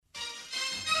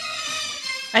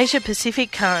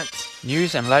Asia-Pacific Currents.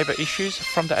 News and labour issues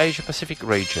from the Asia-Pacific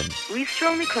region. We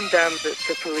strongly condemn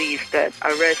the police that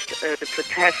arrest the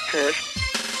protesters.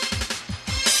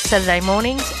 Saturday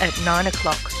mornings at 9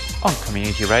 o'clock. On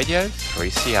Community Radio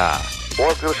 3CR.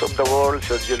 Workers of the world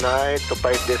should unite to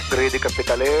fight this greedy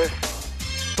capitalist.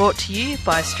 Brought to you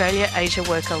by Australia Asia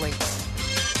Worker Links.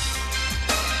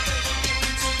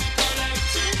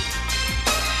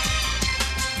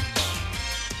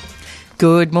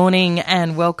 Good morning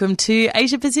and welcome to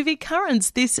Asia Pacific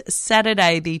Currents this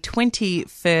Saturday, the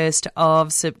 21st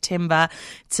of September.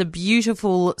 It's a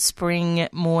beautiful spring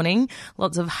morning,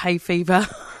 lots of hay fever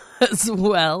as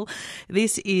well.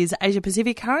 This is Asia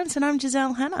Pacific Currents and I'm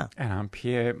Giselle Hanna. And I'm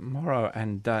Pierre Morrow,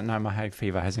 and no, my hay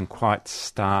fever hasn't quite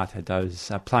started.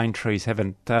 Those plane trees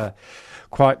haven't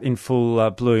quite in full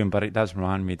bloom, but it does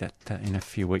remind me that in a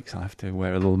few weeks I'll have to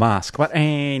wear a little mask. But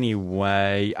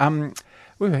anyway,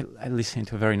 we were listening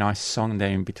to a very nice song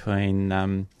there in between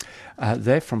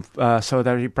there from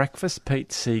Solidarity Breakfast,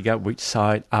 Pete Seeger, Which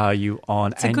Side Are You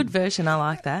On? It's a good version, I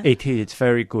like that. It is, it's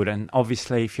very good. And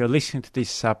obviously if you're listening to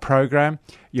this program,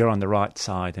 you're on the right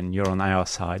side and you're on our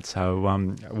side. So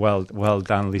well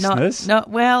done, listeners.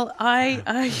 Well, I'm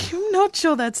not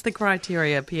sure that's the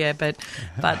criteria, Pierre, but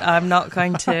I'm not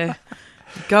going to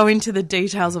go into the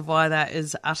details of why that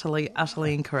is utterly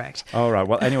incorrect. All right.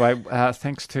 Well, anyway,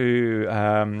 thanks to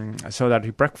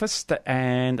Solidarity Breakfast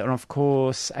and of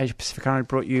course, Asia Pacific Current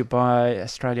brought you by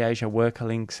Australia Asia Worker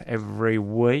Links every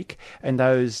week. And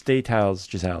those details,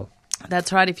 Giselle.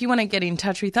 That's right. If you want to get in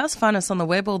touch with us, find us on the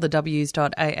web, all the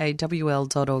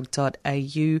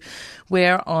w's.aawl.org.au.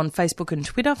 We're on Facebook and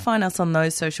Twitter. Find us on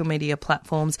those social media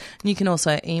platforms. And you can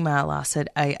also email us at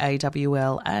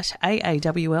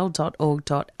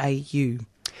aawl@aawl.org.au.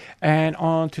 And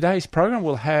on today's program,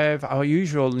 we'll have our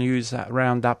usual news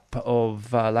roundup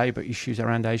of labour issues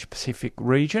around the Asia-Pacific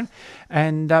region.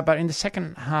 And but in the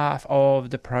second half of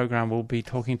the program, we'll be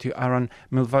talking to Aaron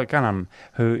Milvaganam,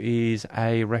 who is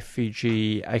a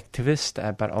refugee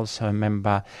activist, but also a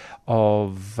member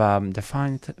of the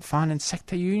Finance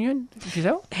Sector Union,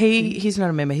 Giselle? He's not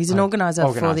a member. He's an organiser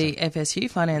for the FSU,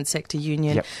 Finance Sector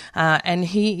Union. Yep. And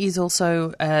he is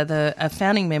also a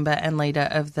founding member and leader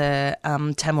of the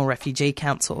Tamil Refugee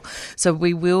Council. So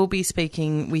we will be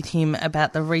speaking with him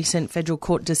about the recent federal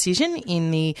court decision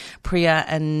in the Priya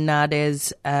and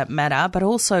Nades matter, but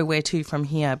also where to from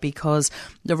here, because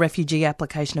the refugee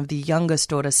application of the youngest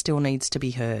daughter still needs to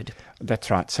be heard. That's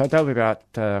right. So that'll be about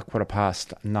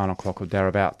 9:15 or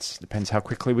thereabouts. Depends how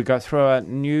quickly we go through our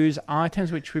news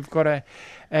items, which we've got a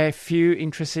few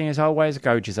interesting as always.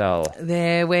 Go, Giselle.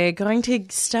 We're going to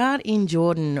start in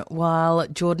Jordan. While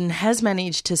Jordan has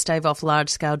managed to stave off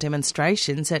large-scale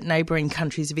demonstrations that neighbouring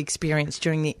countries have experienced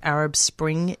during the Arab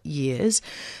Spring years,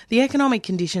 the economic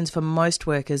conditions for most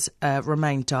workers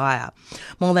remain dire.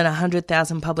 More than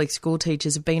 100,000 public school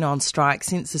teachers have been on strike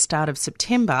since the start of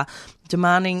September,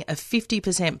 demanding a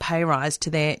 50% pay rise to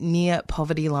their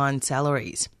near-poverty line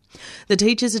salaries. The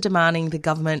teachers are demanding the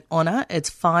government honour its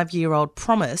 5-year-old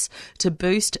promise to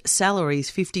boost salaries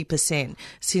 50%,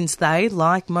 since they,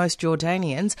 like most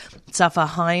Jordanians, suffer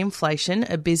high inflation,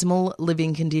 abysmal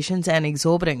living conditions and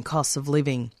exorbitant costs of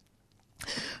living.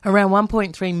 Around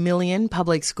 1.3 million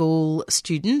public school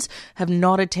students have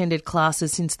not attended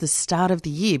classes since the start of the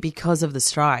year because of the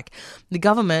strike. The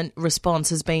government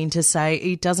response has been to say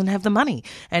it doesn't have the money,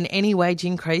 and any wage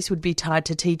increase would be tied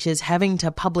to teachers having to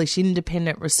publish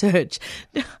independent research.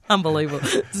 Unbelievable.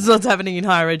 This is what's happening in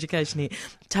higher education here.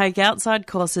 Take outside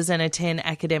courses and attend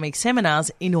academic seminars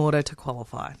in order to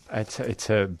qualify. It's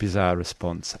a bizarre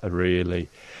response, really.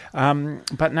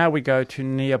 But now we go to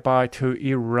nearby to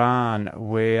Iran,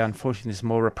 where unfortunately there's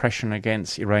more repression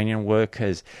against Iranian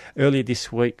workers. Earlier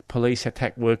this week, police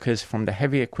attacked workers from the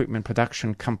heavy equipment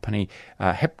production company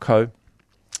HEPCO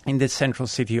in the central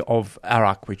city of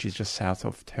Arak, which is just south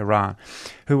of Tehran,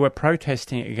 who were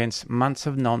protesting against months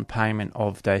of non-payment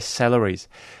of their salaries.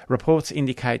 Reports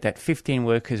indicate that 15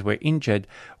 workers were injured,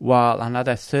 while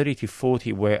another 30 to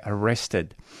 40 were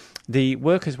arrested. The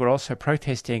workers were also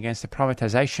protesting against the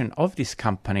privatisation of this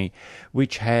company,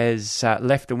 which has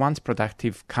left the once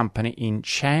productive company in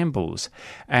shambles.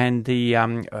 And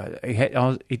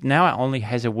it now only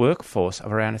has a workforce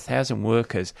of around 1,000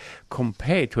 workers,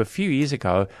 compared to a few years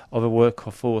ago of a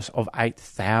workforce of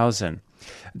 8,000.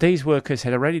 These workers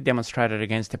had already demonstrated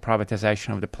against the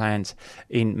privatisation of the plants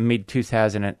in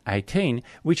mid-2018,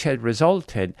 which had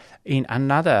resulted in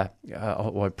another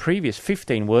or previous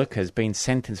 15 workers being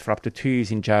sentenced for up to 2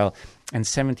 years in jail and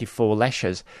 74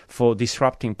 lashes for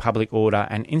disrupting public order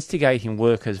and instigating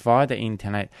workers via the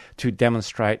internet to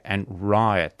demonstrate and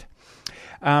riot.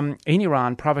 In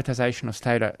Iran, privatisation of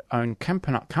state-owned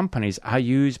companies are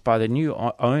used by the new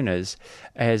owners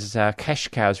as cash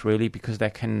cows, really, because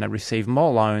they can receive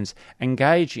more loans,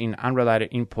 engage in unrelated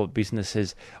import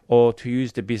businesses, or to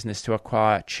use the business to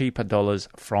acquire cheaper dollars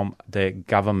from the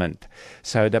government.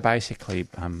 So they basically, it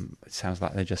sounds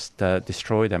like they just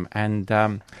destroy them.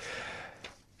 And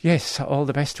yes, all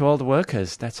the best to all the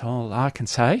workers. That's all I can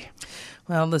say.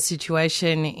 Well, the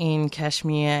situation in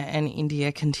Kashmir and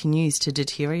India continues to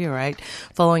deteriorate.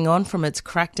 Following on from its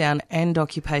crackdown and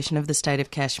occupation of the state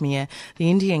of Kashmir, the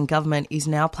Indian government is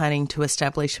now planning to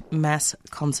establish mass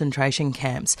concentration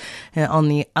camps on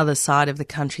the other side of the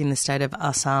country in the state of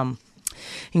Assam.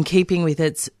 In keeping with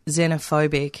its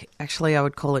xenophobic, actually I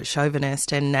would call it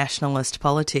chauvinist and nationalist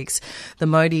politics, the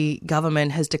Modi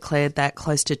government has declared that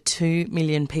close to 2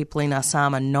 million people in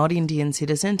Assam are not Indian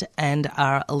citizens and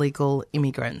are illegal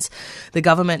immigrants. The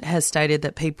government has stated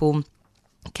that people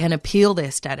can appeal their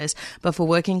status, but for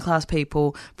working class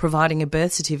people, providing a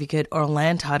birth certificate or a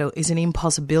land title is an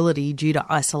impossibility due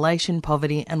to isolation,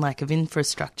 poverty and lack of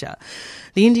infrastructure.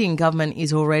 The Indian government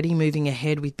is already moving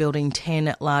ahead with building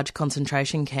 10 large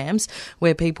concentration camps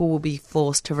where people will be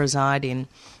forced to reside in.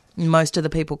 Most of the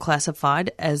people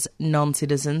classified as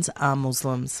non-citizens are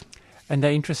Muslims. And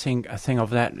the interesting thing of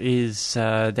that is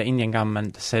the Indian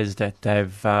government says that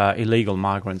they've illegal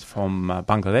migrants from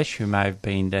Bangladesh who may have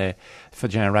been there for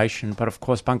generations, but of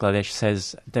course Bangladesh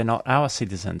says they're not our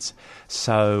citizens.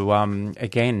 So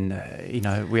again,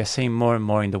 we are seeing more and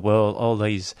more in the world all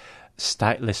these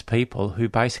stateless people who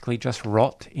basically just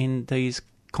rot in these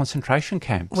concentration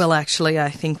camps. Well, actually,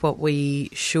 I think what we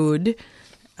should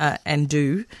and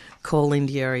do call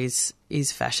India is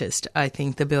fascist. I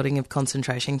think the building of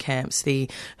concentration camps, the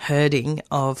herding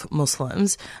of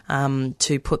Muslims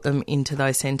to put them into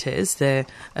those centres, the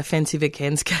offensive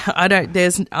against.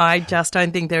 I just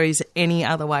don't think there is any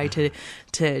other way to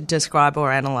describe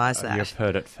or analyse that. You've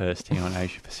heard it first here on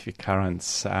Asia Pacific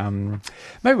Currents.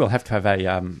 Maybe we'll have to have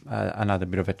another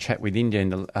bit of a chat with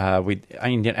Indian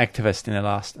activists in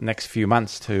the next few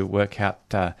months to work out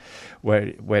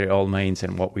where it all means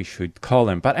and what we should call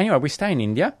them. But anyway, we stay in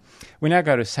India. We now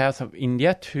go to south of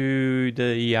India to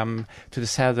the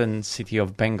southern city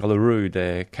of Bengaluru,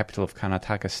 the capital of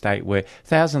Karnataka state, where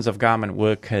thousands of garment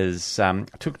workers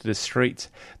took to the streets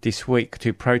this week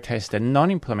to protest the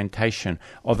non-implementation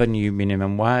of a new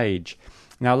minimum wage.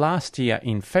 Now, last year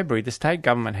in February, the state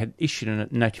government had issued a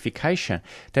notification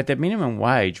that the minimum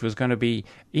wage was going to be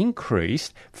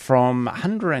increased from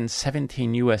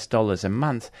 $117 a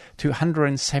month to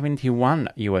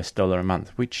 $171 a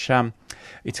month, which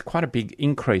it's quite a big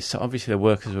increase. So obviously the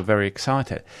workers were very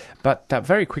excited. But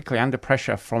very quickly, under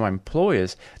pressure from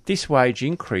employers, this wage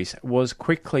increase was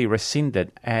quickly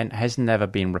rescinded and has never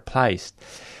been replaced.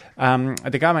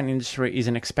 The garment industry is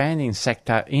an expanding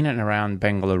sector in and around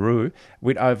Bengaluru,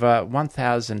 with over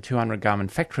 1,200 garment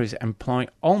factories employing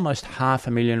almost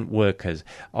 500,000 workers,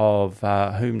 of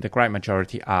whom the great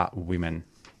majority are women.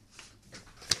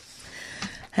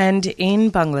 And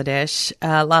in Bangladesh,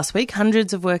 last week,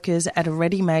 hundreds of workers at a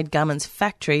ready-made garments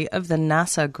factory of the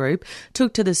NASA Group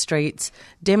took to the streets,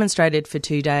 demonstrated for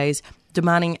 2 days,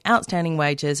 demanding outstanding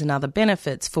wages and other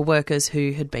benefits for workers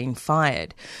who had been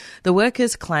fired. The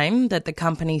workers claim that the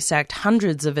company sacked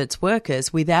hundreds of its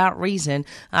workers without reason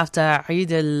after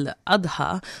Eid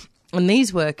al-Adha, and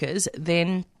these workers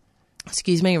then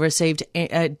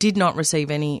did not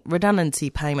receive any redundancy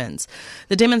payments.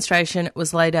 The demonstration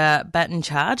was later baton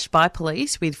charged by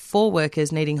police, with 4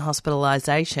 workers needing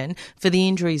hospitalisation for the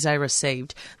injuries they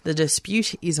received. The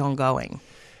dispute is ongoing.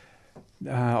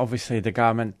 Obviously, the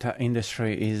garment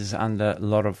industry is under a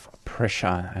lot of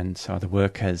pressure, and so are the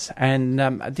workers. And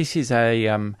this is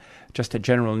just a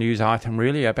general news item,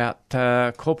 really, about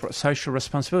corporate social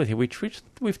responsibility, which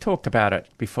we've talked about it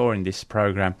before in this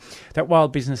program, that while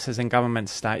businesses and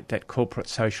governments state that corporate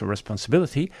social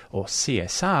responsibility, or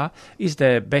CSR, is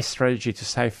the best strategy to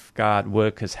safeguard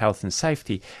workers' health and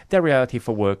safety, the reality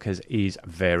for workers is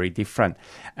very different.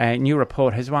 A new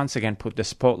report has once again put the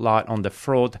spotlight on the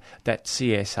fraud that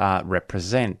CSR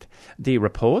represent. The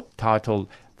report, titled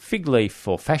Fig Leaf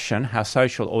for Fashion, How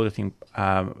Social Auditing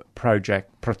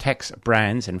Project Protects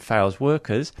Brands and Fails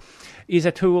Workers, is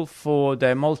a tool for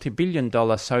the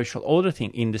multi-billion-dollar social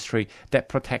auditing industry that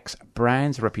protects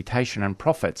brands' reputation and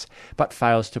profits, but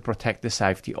fails to protect the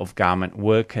safety of garment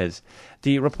workers.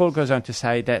 The report goes on to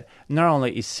say that not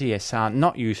only is CSR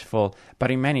not useful, but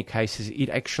in many cases it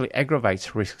actually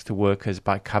aggravates risks to workers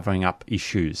by covering up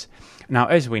issues. Now,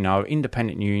 as we know,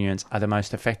 independent unions are the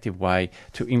most effective way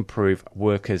to improve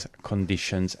workers'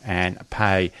 conditions and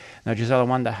pay. Now, Giselle, I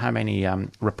wonder how many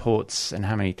reports, and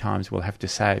how many times we'll have to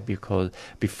say it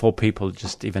before people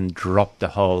just even drop the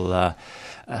whole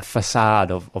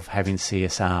facade of having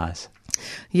CSRs.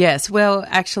 Yes, well,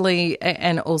 actually,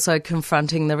 and also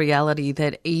confronting the reality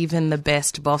that even the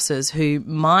best bosses who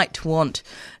might want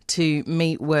to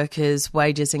meet workers'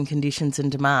 wages and conditions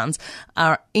and demands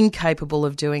are incapable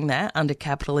of doing that under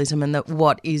capitalism, and that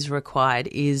what is required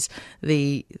is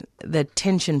the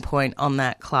tension point on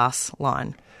that class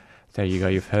line. There you go,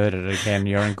 you've heard it again.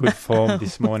 You're in good form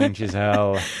this morning,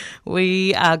 Giselle.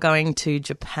 We are going to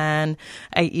Japan.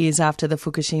 8 years after the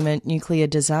Fukushima nuclear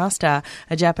disaster,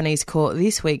 a Japanese court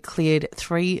this week cleared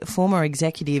 3 former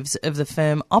executives of the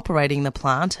firm operating the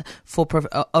plant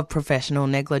of professional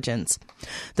negligence.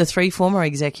 The 3 former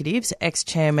executives,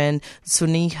 ex-chairman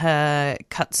Tsuneha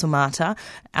Katsumata,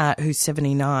 who's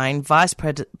 79, Vice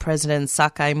President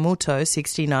Sakamoto,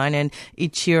 69, and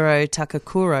Ichiro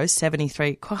Takakuro,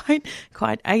 73,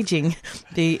 quite aging,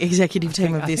 the executive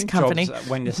team of this company.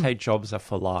 When you say jobs are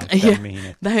for life, they mean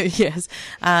it. Yes.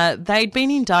 They'd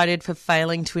been indicted for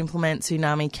failing to implement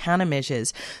tsunami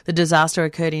countermeasures. The disaster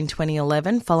occurred in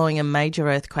 2011 following a major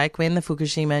earthquake when the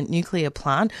Fukushima nuclear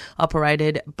plant,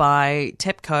 operated by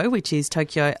TEPCO, which is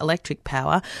Tokyo Electric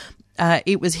Power,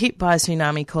 it was hit by a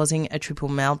tsunami, causing a triple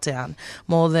meltdown.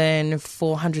 More than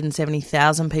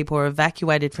 470,000 people were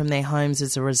evacuated from their homes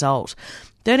as a result.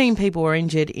 13 people were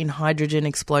injured in hydrogen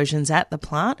explosions at the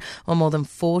plant, while more than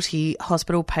 40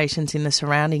 hospital patients in the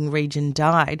surrounding region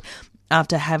died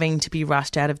after having to be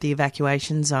rushed out of the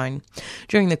evacuation zone.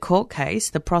 During the court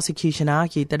case, the prosecution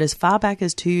argued that as far back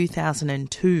as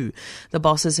 2002, the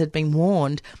bosses had been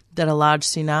warned that a large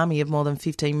tsunami of more than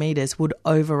 15 metres would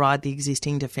override the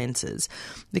existing defences.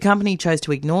 The company chose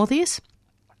to ignore this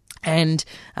and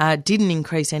didn't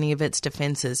increase any of its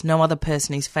defences. No other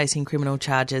person is facing criminal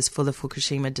charges for the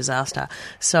Fukushima disaster.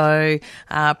 So,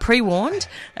 pre-warned,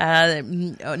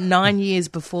 9 years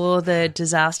before the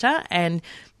disaster, and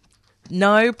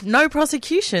no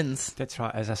prosecutions. That's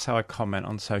right. As I saw a comment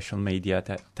on social media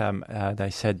that they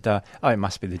said, it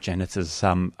must be the janitor's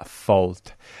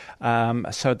fault.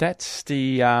 So that's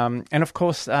the... and of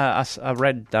course, I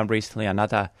read recently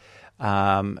another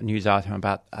news item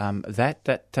about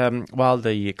that while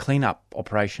the cleanup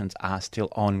operations are still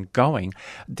ongoing,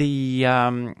 the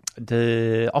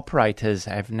operators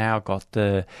have now got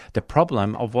the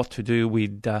problem of what to do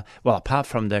with, apart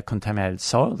from the contaminated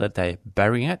soil that they're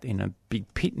burying it in a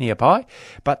big pit nearby,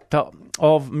 but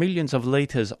of millions of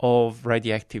litres of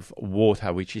radioactive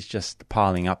water, which is just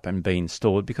piling up and being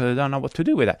stored because they don't know what to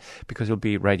do with it, because it'll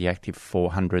be radioactive for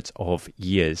hundreds of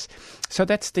years. So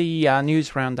that's the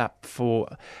news roundup for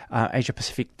Asia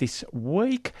Pacific this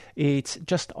week. It's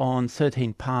just on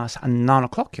 13 past 9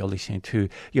 o'clock. You're listening to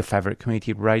your favourite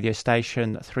community radio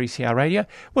station, 3CR Radio.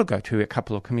 We'll go to a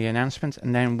couple of community announcements,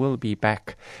 and then we'll be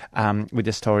back with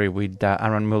the story with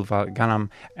Aaron Mulvaganam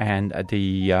and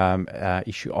the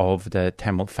issue of the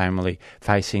Tamil family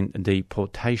facing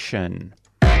deportation.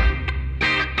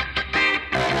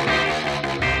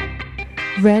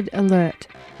 Red alert.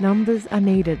 Numbers are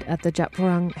needed at the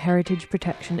Japwarung Heritage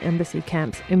Protection Embassy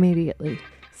camps immediately.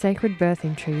 Sacred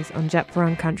birthing trees on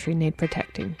Japwarung country need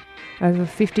protecting. Over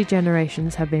 50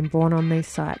 generations have been born on these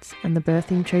sites, and the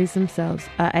birthing trees themselves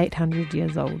are 800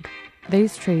 years old.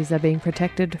 These trees are being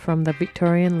protected from the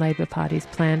Victorian Labor Party's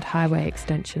planned highway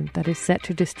extension that is set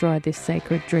to destroy this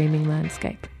sacred dreaming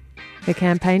landscape. The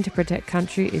campaign to protect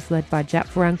country is led by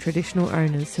Japwarung traditional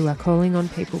owners who are calling on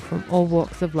people from all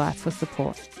walks of life for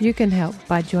support. You can help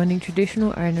by joining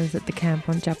traditional owners at the camp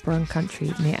on Japwarung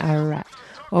country near Ararat,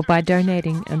 or by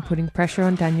donating and putting pressure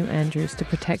on Daniel Andrews to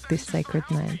protect this sacred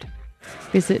land.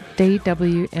 Visit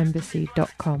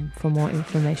dwembassy.com for more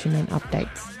information and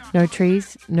updates. No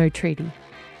trees, no treaty.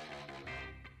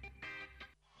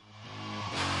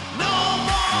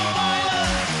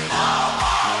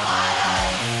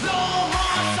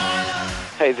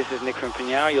 Hey, this is Nick from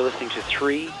Pinyao. You're listening to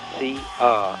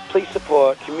 3CR. Please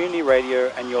support community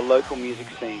radio and your local music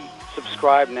scene.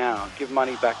 Subscribe now. Give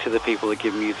money back to the people that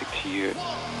give music to you.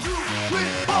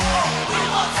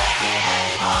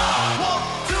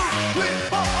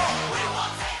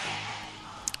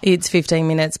 It's 15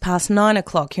 minutes past 9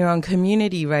 o'clock here on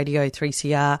Community Radio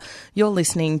 3CR. You're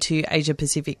listening to Asia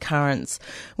Pacific Currents.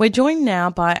 We're joined now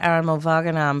by Aaron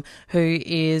Mulvaganam, who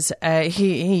is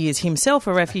he is himself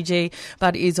a refugee,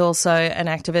 but is also an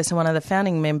activist and one of the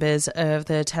founding members of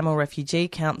the Tamil Refugee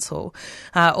Council,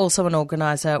 also an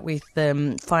organiser with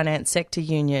the Finance Sector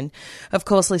Union. Of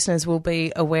course, listeners will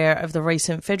be aware of the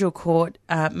recent federal court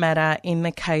matter in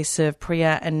the case of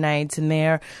Priya and Nades and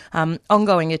their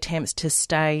ongoing attempts to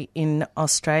stay in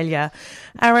Australia.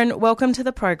 Aaron, welcome to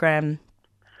the program.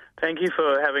 Thank you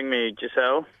for having me,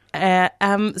 Giselle.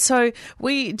 So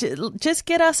just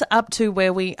get us up to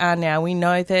where we are now. We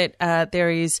know that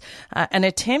there is an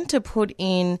attempt to put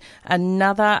in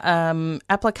another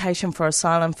application for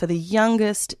asylum for the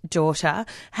youngest daughter.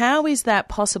 How is that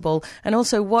possible? And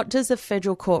also, what does the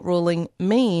federal court ruling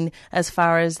mean as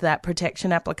far as that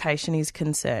protection application is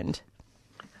concerned?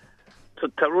 So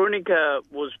Tarunika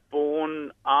was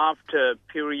born after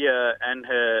Piriya and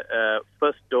her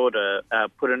first daughter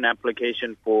put an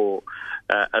application for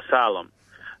asylum.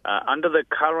 Under the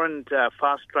current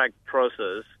fast-track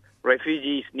process,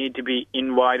 refugees need to be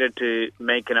invited to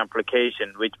make an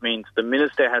application, which means the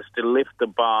minister has to lift the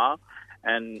bar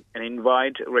and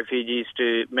invite refugees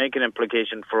to make an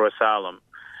application for asylum.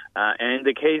 And in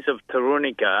the case of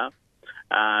Tarunika,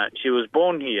 she was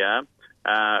born here.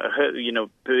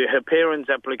 Her parents'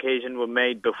 application were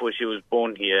made before she was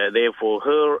born here. Therefore,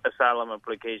 her asylum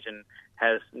application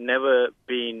has never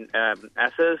been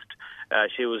assessed.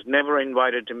 She was never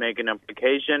invited to make an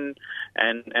application,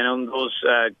 and on those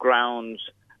grounds,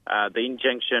 the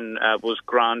injunction was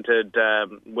granted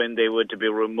when they were to be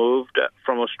removed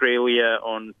from Australia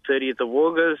on 30th of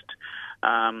August.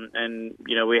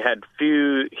 We had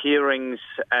few hearings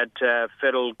at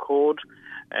federal court,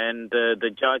 and the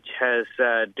judge has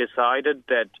decided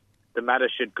that the matter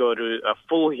should go to a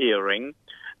full hearing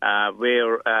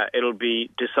where it'll be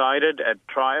decided at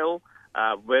trial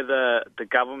whether the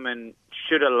government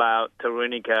should allow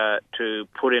Tarunika to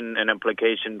put in an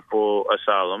application for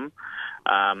asylum.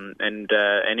 And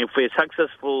if we're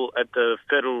successful at the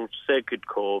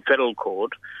federal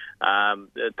court,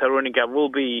 Tarunika will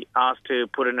be asked to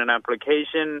put in an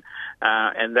application,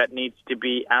 and that needs to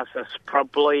be assessed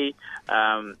properly.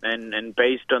 And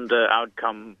based on the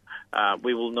outcome,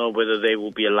 we will know whether they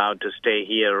will be allowed to stay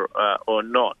here or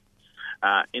not.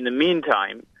 In the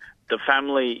meantime, the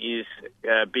family is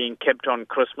being kept on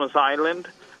Christmas Island.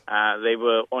 They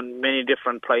were on many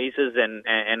different places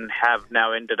and have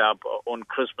now ended up on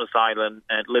Christmas Island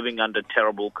living under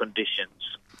terrible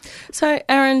conditions. So,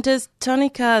 Aaron, does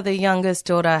Tarunika, the youngest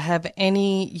daughter, have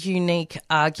any unique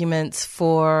arguments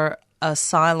for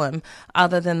asylum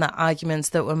other than the arguments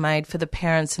that were made for the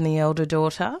parents and the elder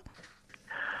daughter?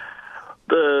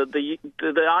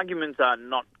 The arguments are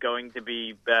not going to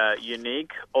be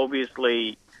unique.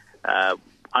 Obviously,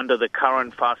 under the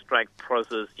current fast-track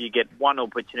process, you get one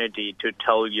opportunity to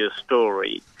tell your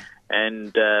story.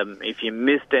 And if you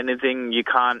missed anything, you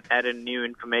can't add in new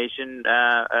information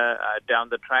down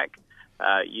the track.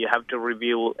 You have to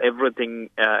reveal everything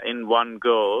in one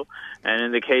go. And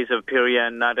in the case of Piriya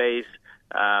and Nadesh,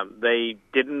 they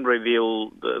didn't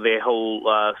reveal their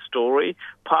whole story,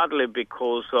 partly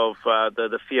because of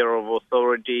the fear of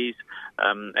authorities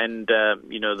and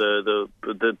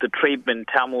the treatment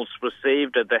Tamils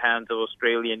received at the hands of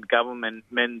Australian government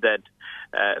meant that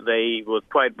they were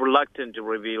quite reluctant to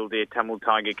reveal their Tamil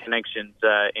Tiger connections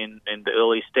in the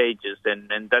early stages,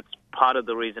 and that's part of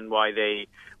the reason why they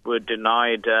were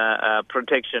denied a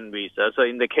protection visa. So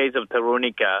in the case of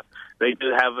Tarunika, they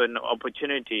do have an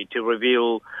opportunity to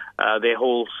reveal their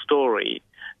whole story,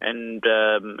 and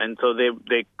so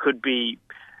they could be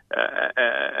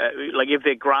if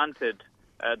they're granted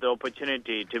the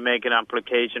opportunity to make an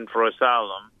application for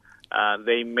asylum,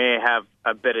 they may have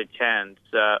a better chance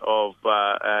of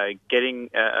getting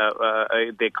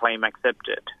their claim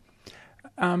accepted.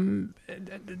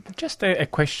 Just a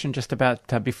question just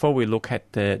about, before we look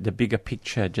at the bigger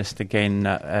picture, just again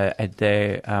at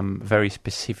their very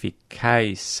specific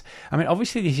case. I mean,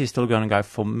 obviously this is still going to go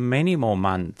for many more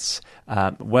months,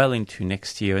 well into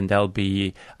next year, and they'll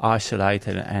be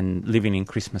isolated and living in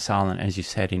Christmas Island, as you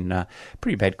said, in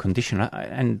pretty bad condition.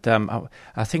 And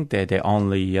I think they're the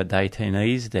only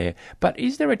detainees there. But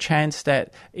is there a chance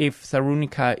that if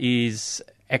Tarunika is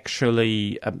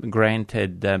actually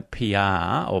granted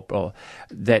PR or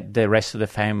that the rest of the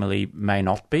family may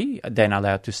not be then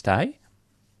allowed to stay?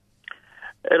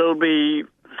 It'll be,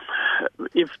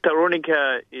 if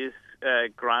Tarunika is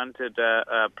granted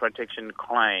a protection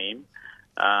claim,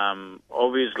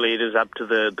 obviously it is up to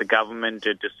the government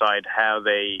to decide how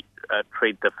they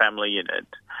treat the family unit.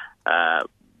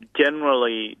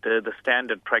 Generally, the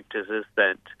standard practice is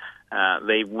that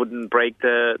they wouldn't break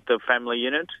the family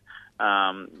unit.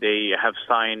 They have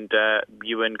signed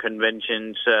UN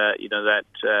conventions, that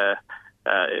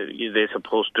they're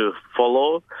supposed to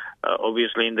follow.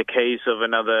 Obviously, in the case of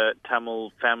another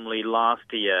Tamil family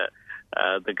last year,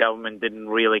 the government didn't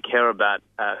really care about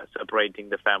separating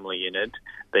the family unit.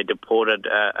 They deported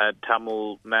a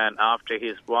Tamil man after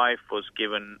his wife was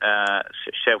given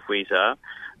chef visa.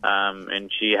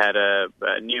 and she had a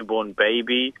newborn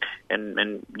baby,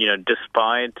 and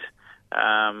despite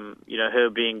her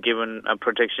being given a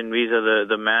protection visa,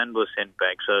 the man was sent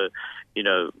back. So,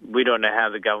 we don't know how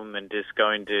the government is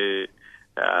going to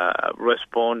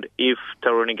respond if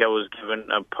Tarunika was given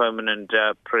a permanent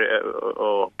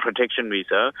or protection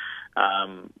visa.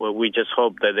 Well, we just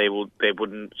hope that they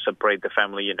wouldn't separate the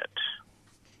family unit.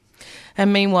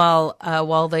 And meanwhile,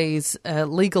 while these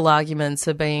legal arguments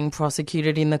are being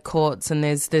prosecuted in the courts, and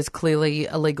there's clearly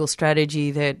a legal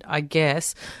strategy that I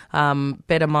guess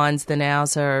better minds than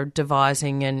ours are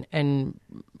devising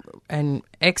and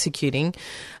executing,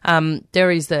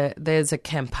 there's a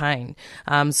campaign.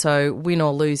 So win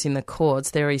or lose in the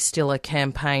courts, there is still a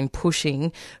campaign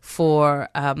pushing for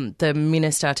the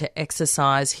minister to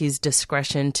exercise his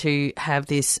discretion to have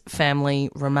this family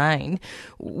remain.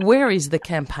 Where is the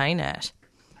campaign at?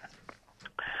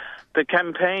 The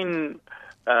campaign,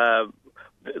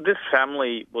 this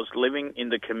family was living in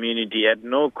the community at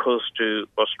no cost to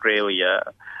Australia.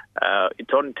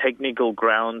 It's on technical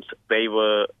grounds they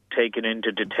were taken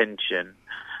into detention,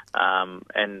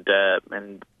 and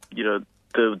the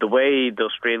way the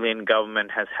Australian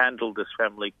government has handled this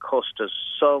family cost us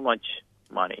so much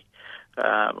money,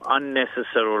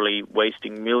 unnecessarily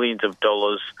wasting millions of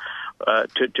dollars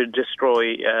to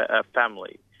destroy a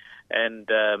family. And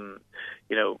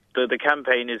the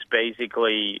campaign is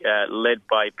basically led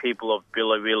by people of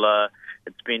Billavilla.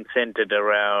 It's been centred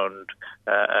around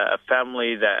a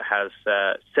family that has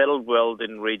settled well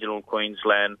in regional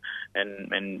Queensland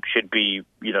and should be,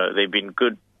 they've been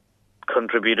good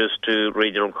contributors to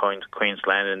regional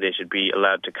Queensland, and they should be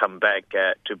allowed to come back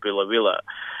to Billavilla.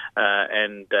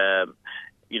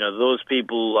 Those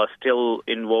people are still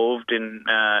involved in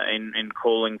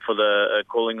calling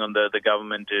on the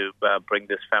government to bring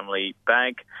this family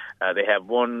back. They have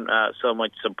won so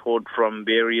much support from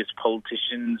various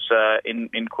politicians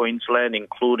in Queensland,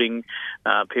 including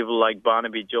people like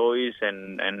Barnaby Joyce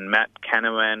and Matt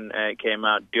Canavan came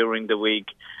out during the week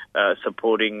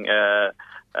supporting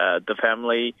the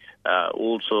family.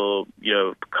 Also,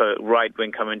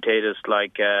 right-wing commentators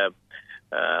like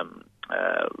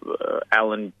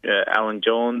Alan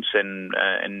Jones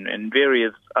and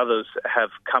various others have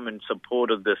come in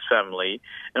support of this family.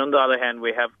 And on the other hand,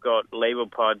 we have got Labor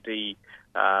Party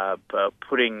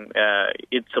putting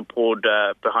its support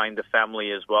behind the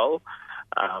family as well.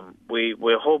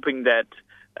 We're hoping that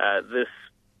this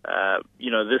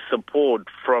support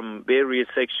from various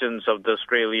sections of the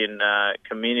Australian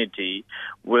community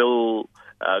will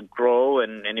grow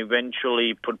and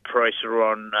eventually put pressure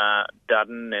on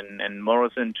Dutton and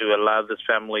Morrison to allow this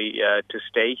family to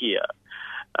stay here.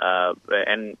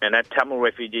 And at Tamil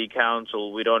Refugee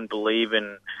Council, we don't believe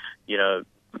in,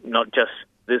 not just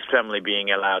this family being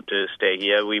allowed to stay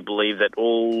here. We believe that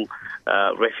all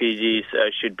refugees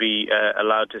should be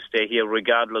allowed to stay here,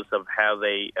 regardless of how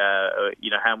they,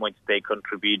 how much they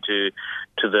contribute to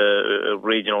the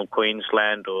regional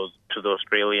Queensland or to the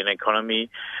Australian economy.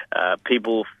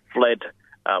 People fled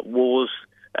wars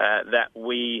that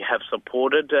we have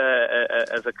supported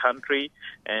as a country,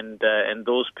 and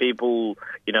those people,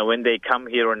 when they come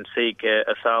here and seek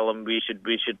asylum, we should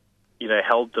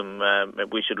help them.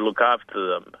 We should look after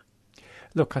them.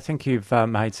 Look, I think you've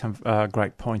made some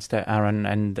great points there, Aaron,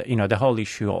 and the whole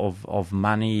issue of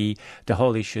money, the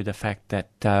whole issue, the fact that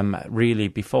really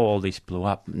before all this blew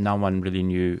up, no one really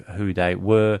knew who they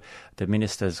were. The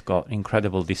minister's got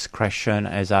incredible discretion.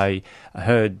 As I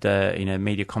heard in a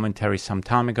media commentary some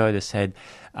time ago, they said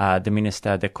the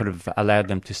minister, they could have allowed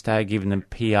them to stay, given them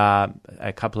PR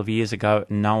a couple of years ago.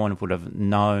 No one would have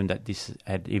known that this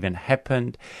had even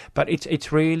happened. But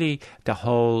it's really the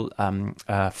whole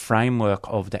framework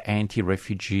of the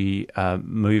anti-refugee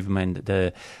movement,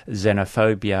 the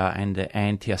xenophobia and the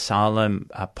anti-asylum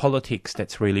politics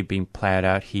that's really been played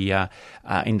out here.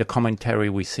 In the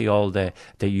commentary, we see all the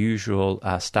usual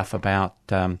stuff about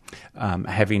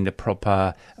having the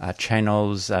proper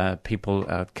channels.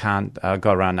 People can't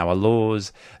go around our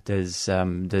laws. There's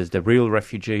the real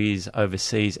refugees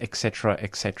overseas, etc.,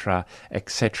 etc.,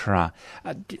 etc.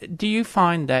 Do you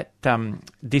find that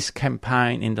this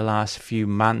campaign in the last few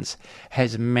months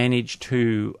has managed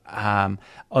to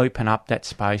open up that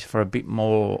space for a bit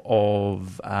more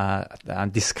of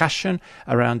discussion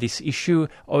around this issue,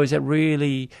 or is it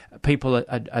really people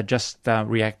are just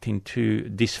reacting to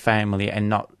this family and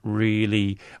not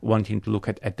really wanting to look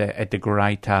at the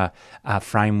greater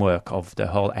framework of the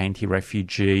whole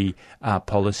anti-refugee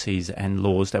policies and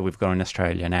laws that we've got in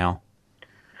Australia now?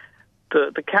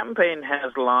 The campaign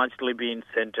has largely been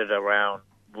centred around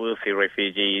worthy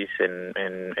refugees and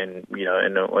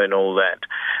all that.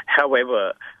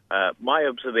 However, my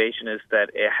observation is that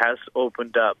it has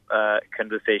opened up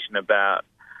conversation about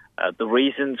the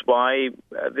reasons why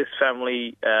this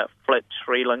family fled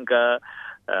Sri Lanka,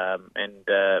 and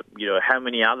how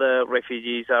many other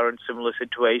refugees are in similar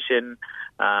situation.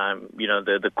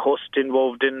 The cost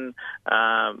involved in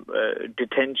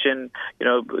detention.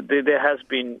 There has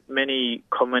been many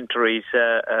commentaries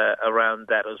around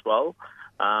that as well.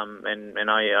 And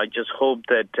I just hope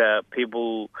that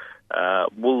people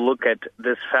will look at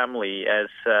this family as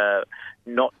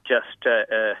not just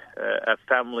a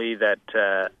family that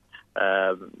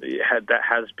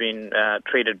has been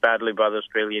treated badly by the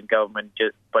Australian government,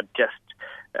 but just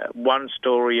one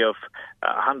story of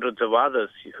hundreds of others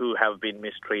who have been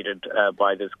mistreated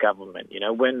by this government.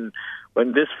 When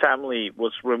this family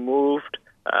was removed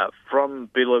from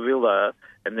Billawila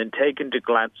and then taken to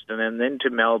Gladstone and then to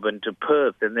Melbourne, to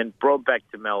Perth, and then brought back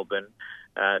to Melbourne,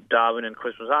 Darwin and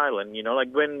Christmas Island,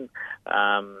 when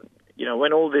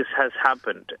all this has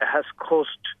happened, it has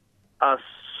cost us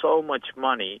so much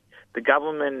money. The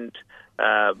government,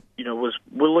 was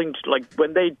willing to,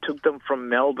 when they took them from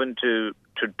Melbourne to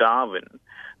Darwin,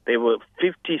 there were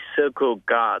 50 Serco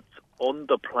guards on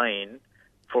the plane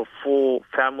for 4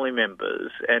 family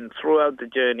members, and throughout the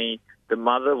journey, the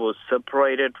mother was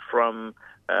separated from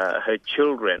her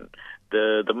children.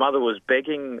 The mother was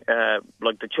begging,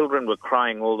 the children were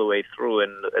crying all the way through,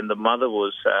 and the mother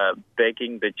was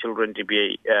begging the children to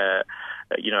be,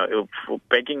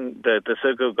 begging the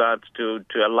Serco guards to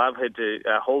allow her to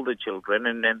hold the children,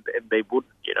 and they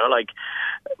wouldn't.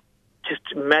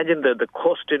 Just imagine the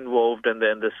cost involved and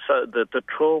then the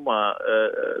trauma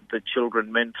the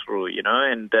children went through.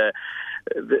 And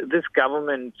this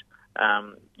government,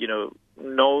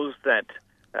 knows that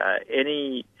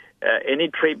any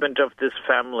treatment of this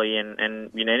family and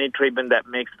any treatment that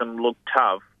makes them look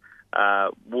tough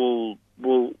will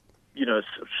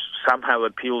somehow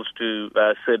appeals to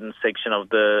a certain section of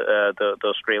the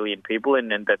Australian people,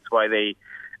 and that's why they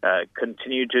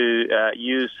continue to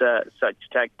use such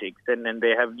tactics, and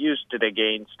they have used it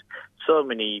against so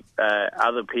many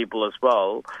other people as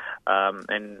well. I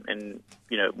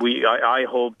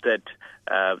hope that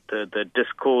the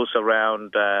discourse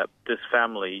around this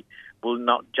family will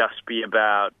not just be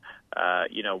about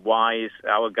why is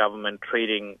our government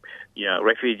treating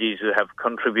refugees who have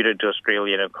contributed to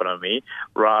Australian economy.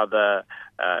 Rather,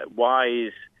 why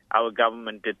is our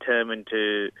government determined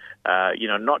to,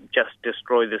 not just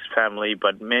destroy this family,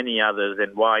 but many others,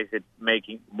 and why is the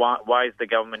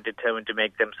government determined to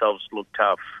make themselves look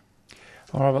tough?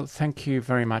 All right, well, thank you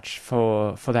very much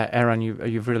for that, Aaron.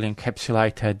 You've really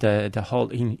encapsulated the whole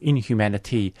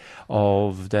inhumanity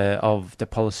of the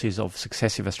policies of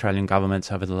successive Australian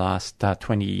governments over the last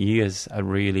 20 years,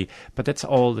 really. But that's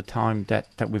all the time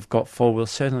that we've got for. We'll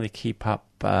certainly keep up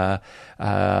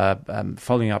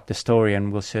following up the story,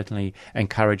 and we'll certainly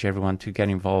encourage everyone to get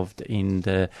involved in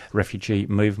the refugee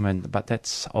movement. But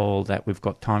that's all that we've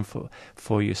got time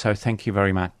for you. So thank you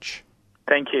very much.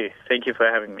 Thank you. Thank you for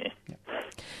having me. Yeah.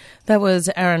 That was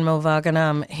Aaron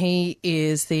Mulvaganam. He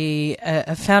is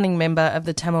a founding member of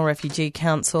the Tamil Refugee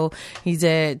Council. He's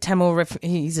a Tamil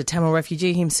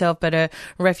refugee himself, but a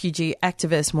refugee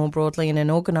activist more broadly, and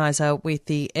an organiser with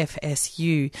the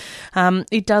FSU.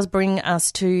 It does bring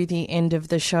us to the end of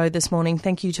the show this morning.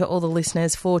 Thank you to all the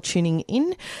listeners for tuning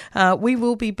in. We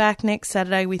will be back next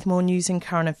Saturday with more news and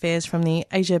current affairs from the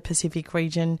Asia Pacific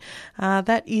region.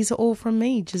 That is all from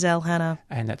me, Giselle Hanna.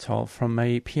 And that's all from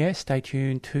me, Pierre. Stay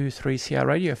tuned to 3CR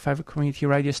Radio, favourite community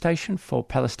radio station for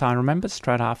Palestine Remembered,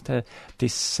 straight after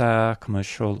this this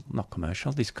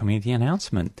community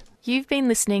announcement. You've been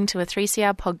listening to a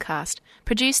 3CR podcast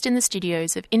produced in the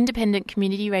studios of independent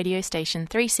community radio station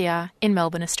 3CR in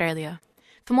Melbourne, Australia.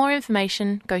 For more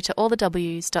information, go to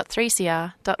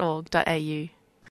allthews.3cr.org.au.